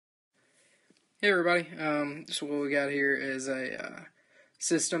Hey everybody, so what we got here is a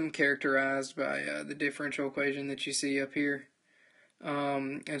system characterized by the differential equation that you see up here.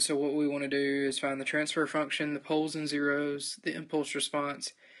 And so what we want to do is find the transfer function, the poles and zeros, the impulse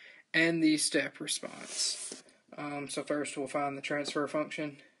response, and the step response. So first we'll find the transfer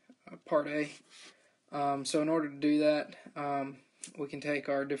function, part A. So in order to do that, we can take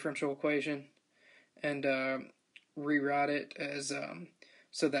our differential equation and rewrite it as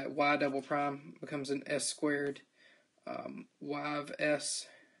so that y double prime becomes an s squared y of s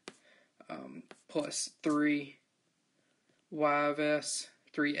plus 3 y of s,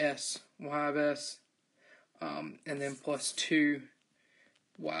 3s y of s, and then plus 2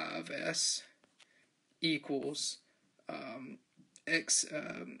 y of s equals x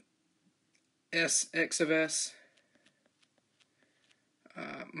of s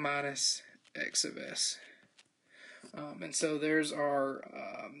minus x of s. And so there's our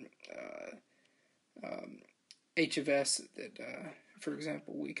h of s that, for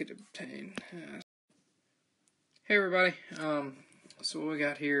example, we could obtain. Hey everybody, so what we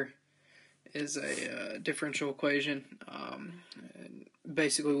got here is a differential equation. And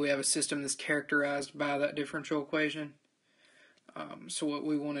basically we have a system that's characterized by that differential equation. So what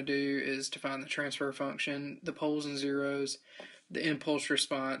we want to do is to find the transfer function, the poles and zeros, the impulse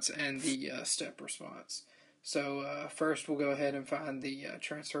response, and the step response. So first we'll go ahead and find the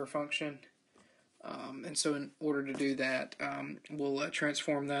transfer function. And so in order to do that, we'll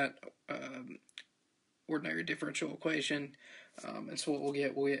transform that ordinary differential equation. And so what we'll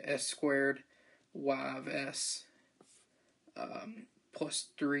get s squared y of s plus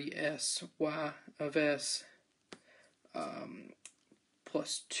 3s y of s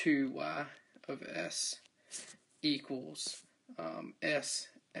plus 2y of s equals s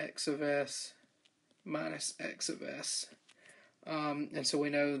x of s minus x of s. And so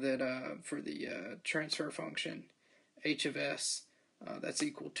we know that for the transfer function, h of s, that's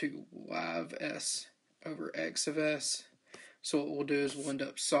equal to y of s over x of s. So what we'll do is we'll end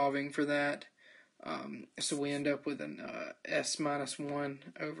up solving for that. So we end up with an s minus 1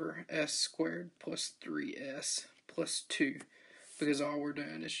 over s squared plus 3s plus 2, because all we're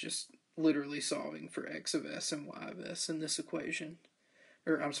doing is just literally solving for x of s and y of s in this equation.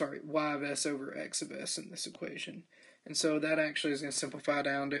 Or I'm sorry, y of s over x of s in this equation. And so that actually is going to simplify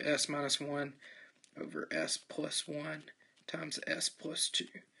down to s minus 1 over s plus 1 times s plus 2.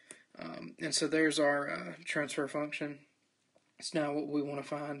 And so there's our transfer function. So now what we want to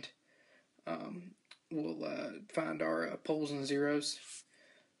find, we'll find our poles and zeros.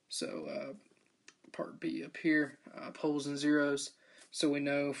 So part B up here, poles and zeros. So we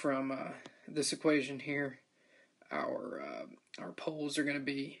know from this equation here, our poles are going to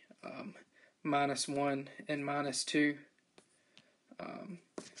be minus 1 and minus 2.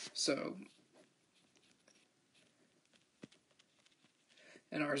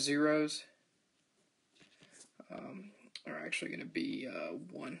 And our zeros are actually going to be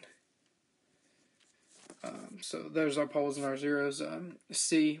 1. So those are poles and our zeros.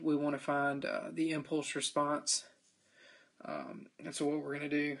 C, we want to find the impulse response. And so what we're going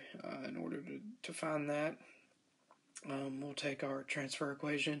to do in order to find that, we'll take our transfer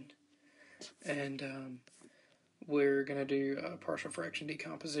equation and we're going to do partial fraction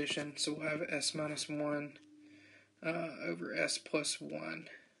decomposition. So we'll have s minus 1 over s plus 1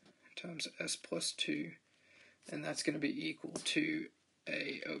 times s plus 2, and that's going to be equal to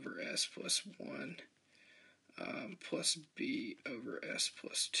a over s plus 1 plus b over s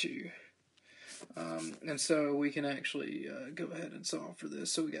plus 2. And so we can actually go ahead and solve for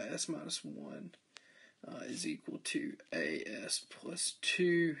this. So we got s minus 1 is equal to as plus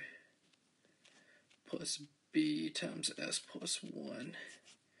 2 plus b times s plus 1.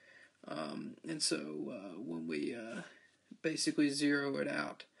 And so when we basically zero it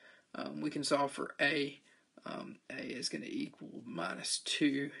out, we can solve for a. A is going to equal minus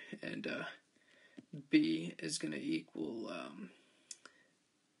 2, and b is going to equal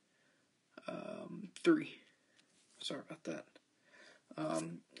 3. Sorry about that.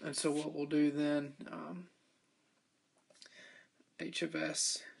 And so what we'll do then, h of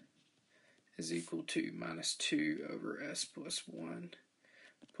s is equal to minus 2 over s plus 1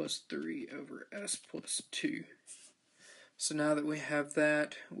 plus 3 over s plus 2. So now that we have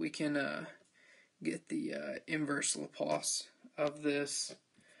that, we can get the inverse Laplace of this.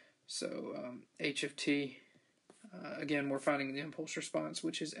 So h of t, again we're finding the impulse response,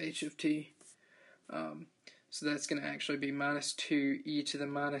 which is h of t. So that's going to actually be minus 2e to the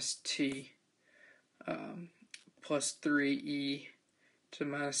minus t plus 3e to the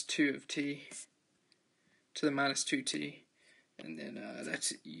minus 2 of t to the minus 2t, and then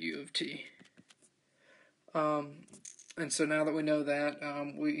that's u of t. And so now that we know that,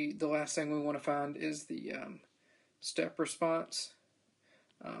 the last thing we want to find is the step response.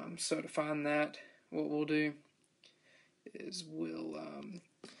 So to find that, what we'll do is we'll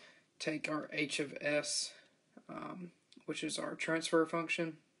take our h of s, which is our transfer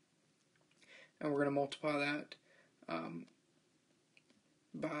function, and we're going to multiply that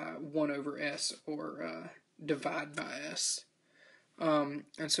by 1 over s, or divide by s. And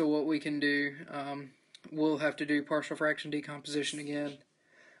so what we can do, we'll have to do partial fraction decomposition again.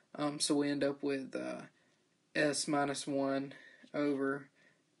 So we end up with s minus 1 over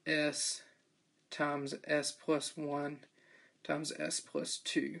s times s plus 1 times s plus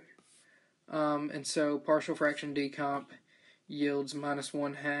 2. And so partial fraction decomp yields minus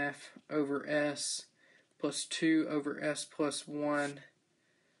 1/2 over s plus 2 over s plus 1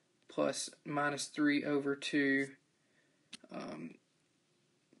 plus minus 3 over 2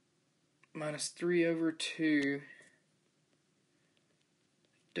 minus 3 over 2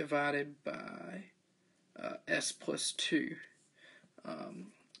 divided by s plus 2.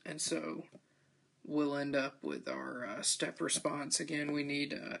 And so we'll end up with our step response. Again, we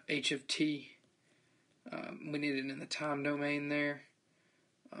need h of t. We need it in the time domain there.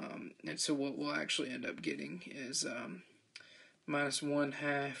 And so what we'll actually end up getting is minus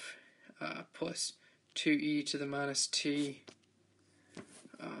 1/2 plus 2e to the minus t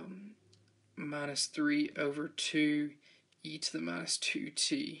minus 3 over 2 e to the minus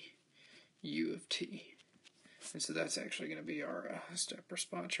 2t u of t. And so that's actually going to be our step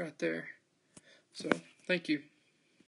response right there. So thank you.